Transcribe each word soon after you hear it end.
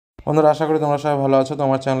বন্ধুরা, আশা করি তোমরা সবাই ভালো আছো।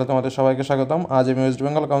 তোমার চ্যানেলে তোমাদের সবাইকে স্বাগতম। আজ আমি West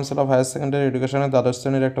Bengal council of higher secondary এডুকেশনের দ্বাদশ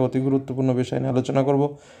শ্রেণীর একটা অতি গুরুত্বপূর্ণ বিষয় নিয়ে আলোচনা করব।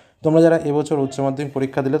 তোমরা যারা এবছর উচ্চ মাধ্যমিক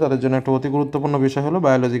পরীক্ষা দিলে তাদের জন্য একটা অতি গুরুত্বপূর্ণ বিষয় হলো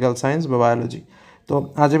বায়োলজিক্যাল সায়েন্স বা বায়োলজি। তো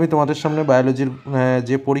আজ আমি তোমাদের সামনে বায়োলজির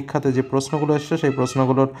যে পরীক্ষাতে যে প্রশ্নগুলো এসছে সেই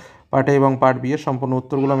প্রশ্নগুলোর পার্ট এ এবং পার্ট বি এর সম্পূর্ণ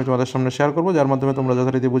উত্তরগুলো আমি তোমাদের সামনে শেয়ার করবো, যার মাধ্যমে তোমরা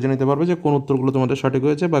যথারীতি বুঝে নিতে পারবে যে কোন উত্তরগুলো তোমাদের সঠিক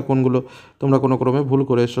হয়েছে বা কোনগুলো তোমরা কোনো ক্রমে ভুল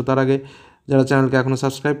করে এসছো। তার আগে যারা চ্যানেলকে এখনও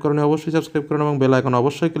সাবস্ক্রাইব করোনি অবশ্যই সাবস্ক্রাইব করুন এবং বেল আইকন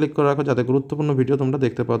অবশ্যই ক্লিক করে রাখো যাতে গুরুত্বপূর্ণ ভিডিও তোমরা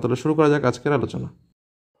দেখতে পাও। তাহলে শুরু করা যাক আজকের আলোচনা।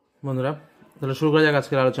 বন্ধুরা,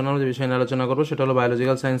 আজকের আলোচনা যে বিষয় নিয়ে আলোচনা করবো সেটা হলো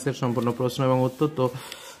বায়োলজিক্যাল সায়েন্সের সম্পূর্ণ প্রশ্ন এবং উত্তর। তো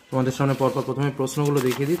তোমাদের সামনে পরপর প্রথমে প্রশ্নগুলো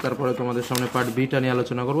দেখিয়ে দিই, তারপরে তোমাদের সামনে পার্ট বিটা নিয়ে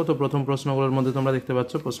আলোচনা করবো। তো প্রথম প্রশ্নগুলোর মধ্যে তোমরা দেখতে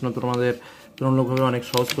পাচ্ছ প্রশ্ন তোমাদের তুলনামূলকভাবে অনেক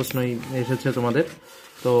সহজ প্রশ্নই এসেছে তোমাদের।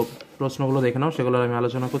 তো প্রশ্নগুলো দেখে নাও, সেগুলো আমি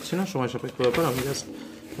আলোচনা করছি না, সময় সাপেক্ষ ব্যাপার। আমি জাস্ট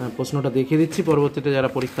প্রশ্নটা দেখিয়ে দিচ্ছি, পরবর্তীতে যারা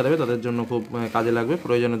পরীক্ষা দেবে তাদের জন্য খুব কাজে লাগবে।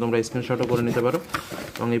 প্রয়োজনে তোমরা স্ক্রিনশটও করে নিতে পারো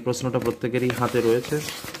এবং এই প্রশ্নটা প্রত্যেকেরই হাতে রয়েছে।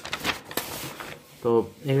 তো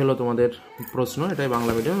এই হলো তোমাদের প্রশ্ন, এটাই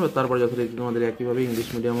বাংলা মিডিয়াম। তারপরে যথারীতি তোমাদের একইভাবে ইংলিশ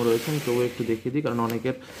মিডিয়ামও রয়েছে। আমি তবুও একটু দেখিয়ে দিই, কারণ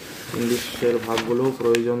অনেকের ইংলিশের ভাগগুলোও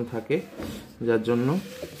প্রয়োজন থাকে, যার জন্য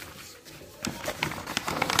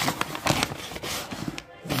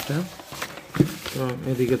এটা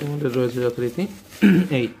এদিকে তোমাদের রয়েছে যথারীতি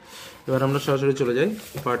এই। এবার আমরা সরাসরি চলে যাই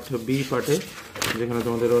পার্ট বি পার্টে, যেখানে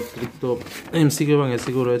তোমাদের অতিরিক্ত এমসিকিউ এবং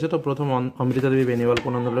এসিকিউ রয়েছে। তো প্রথম, অমৃতা দেবী বেনিওয়াল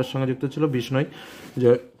কোন আন্দোলনের সঙ্গে যুক্ত ছিল? বিষ্ণই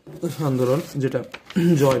জয় আন্দোলন, যেটা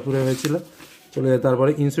জয়পুরে হয়েছিল। চলে যায়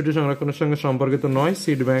তারপরে ইনস্টিটিউট সংরক্ষণের সঙ্গে সম্পর্কিত নয়,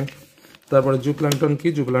 সিড ব্যাংক। তারপরে জুপ্লান্টন কি?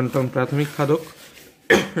 জুপ্লান্টন প্রাথমিক খাদক।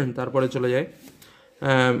 তারপরে চলে যায়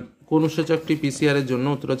কোন উৎসেচকটি পিসিআর এর জন্য?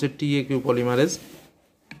 উত্তর হচ্ছে টিএকিউ পলিমারেজ।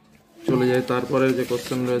 চলে যায় তারপরে যে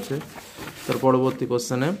কোশ্চেন রয়েছে তার পরবর্তী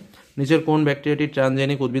কোশ্চেনে, নিচের কোন ব্যাকটেরিয়াটি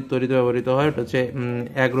ট্রানজেনিক উদ্ভিদ তৈরিতে ব্যবহৃত হয়? এটা হচ্ছে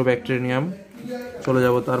অ্যাগ্রোব্যাকটেরিয়াম। চলে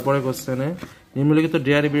যাব তারপরে কোশ্চেনে, নিম্নলিখিত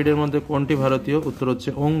ডেয়ারি ব্রিডের মধ্যে কোনটি ভারতীয়? উত্তর হচ্ছে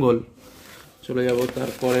ওঙ্গল। চলে যাব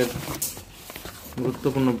তারপরের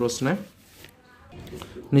গুরুত্বপূর্ণ প্রশ্নে,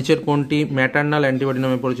 নিচের কোনটি ম্যাটার্নাল অ্যান্টিবডি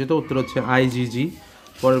নামে পরিচিত? উত্তর হচ্ছে আইজিজি।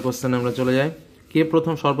 পরের কোশ্চেনে আমরা চলে যাই, কে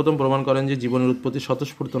সর্বপ্রথম প্রমাণ করেন যে জীবনের উৎপত্তি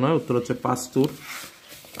স্বতঃস্ফূর্ত নয়? উত্তর হচ্ছে পাস্তুর।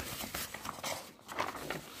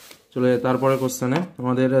 চলে যায় তারপরে কোশ্চেনে,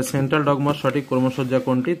 আমাদের সেন্ট্রাল ডগমার সঠিক ক্রমসজ্জা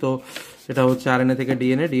কোনটি? তো এটা হচ্ছে আরএনএ থেকে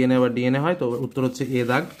ডিএনএ, ডিএনএ আবার ডিএনএ হয়, তো উত্তর হচ্ছে এ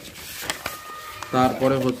দাগ।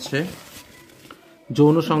 তারপরে হচ্ছে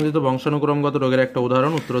যৌন সংযোজিত বংশানুক্রমগত রোগের একটা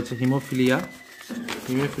উদাহরণ? উত্তর হচ্ছে হিমোফিলিয়া।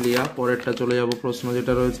 পরেরটা চলে যাব প্রশ্ন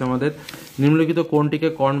যেটা রয়েছে আমাদের, নিম্নলিখিত কোনটিকে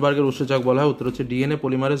কর্নবার্গের উৎসেচক বলা হয়? উত্তর হচ্ছে ডিএনএ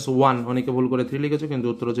পলিমারেজ 1। অনেকে ভুল করে 3 লিখেছে, কিন্তু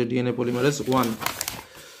উত্তর হচ্ছে ডিএনএ পলিমারেজ 1।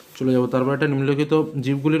 চলে যাব তারপর, একটা নিম্নলিখিত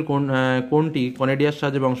জীবগুলির কোনটি কনেডিয়ার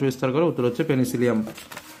সাহায্যে বংশ বিস্তার করে? উত্তর হচ্ছে পেনিসিলিয়াম।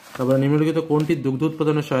 তারপরে নিম্নলিখিত কোনটি দুগ্ধ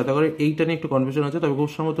উৎপাদনে সহায়তা করে? এইটা নিয়ে একটু কনফিউশন আছে, তবে খুব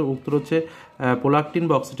সম্ভবত উত্তর হচ্ছে পোলাকটিন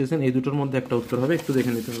বা অক্সিটোসিন। এই দুটোর মধ্যে একটা উত্তর হবে, একটু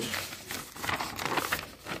দেখে নিতে হবে।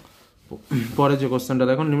 পরে যে কোশ্চেনটা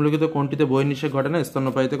দেখুন, নিম্নলিখিত কোনটিতে বহির্নিষেক ঘটে না?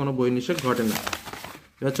 স্তন্যপায়ীতে কোনো বহির্নিষেক ঘটে না।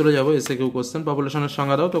 এবার চলে যাবো এসএকিউ কোশ্চেন, পপুলেশনের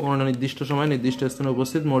সংজ্ঞা দাও। তো কোনো নির্দিষ্ট সময় নির্দিষ্ট স্থানে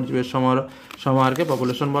উপস্থিত মোট জীবের সমাহারকে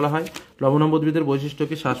পপুলেশন বলা হয়। লবণাম্ব উদ্ভিদের বৈশিষ্ট্য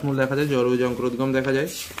কি? শ্বাসমূল দেখা যায়, জড়বীজ অঙ্কুরোদ্গম দেখা যায়,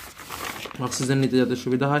 অক্সিজেন নিতে যাতে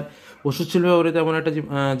সুবিধা হয়। ওষুধ শিল্পে ব্যবহৃত এমন একটা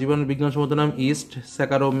জীবন বিজ্ঞানসম্মত নাম ইস্ট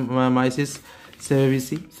স্যাকারোমাইসিস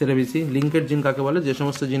সেরেভিসি। লিঙ্কের জিন কাকে বলে? যে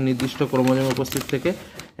সমস্ত জিন নির্দিষ্ট ক্রোমোজোমে উপস্থিত থেকে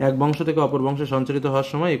এক বংশ থেকে অপর বংশে সঞ্চারিত হওয়ার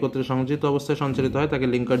সময় একত্রে সংযোজিত অবস্থায় সঞ্চারিত হয়, তাকে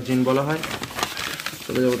লিঙ্কার জিন বলা হয়।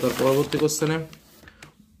 চলে যাবো তার পরবর্তী কোশ্চেনে,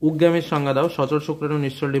 উদ্গামীর সংজ্ঞা দাও। সচল শুক্রাণু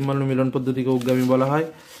নিশ্চল ডিম্বাণু মিলন পদ্ধতিকে উদ্গামী বলা হয়।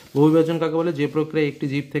 বহুবিভাজন কাকে বলে? যে প্রক্রিয়ায় একটি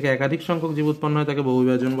জীব থেকে একাধিক সংখ্যক জীব উৎপন্ন হয় তাকে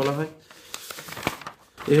বহুবিভাজন বলা হয়।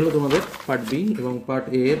 এই হলো তোমাদের পার্ট বি এবং পার্ট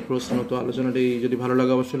এ এর প্রশ্ন। তো আলোচনাটি যদি ভালো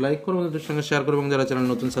লাগে অবশ্যই লাইক করো, বন্ধুদের সঙ্গে শেয়ার করো এবং যারা চ্যানেল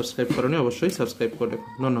নতুন সাবস্ক্রাইব করোনি অবশ্যই সাবস্ক্রাইব করে রাখো।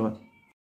 ধন্যবাদ।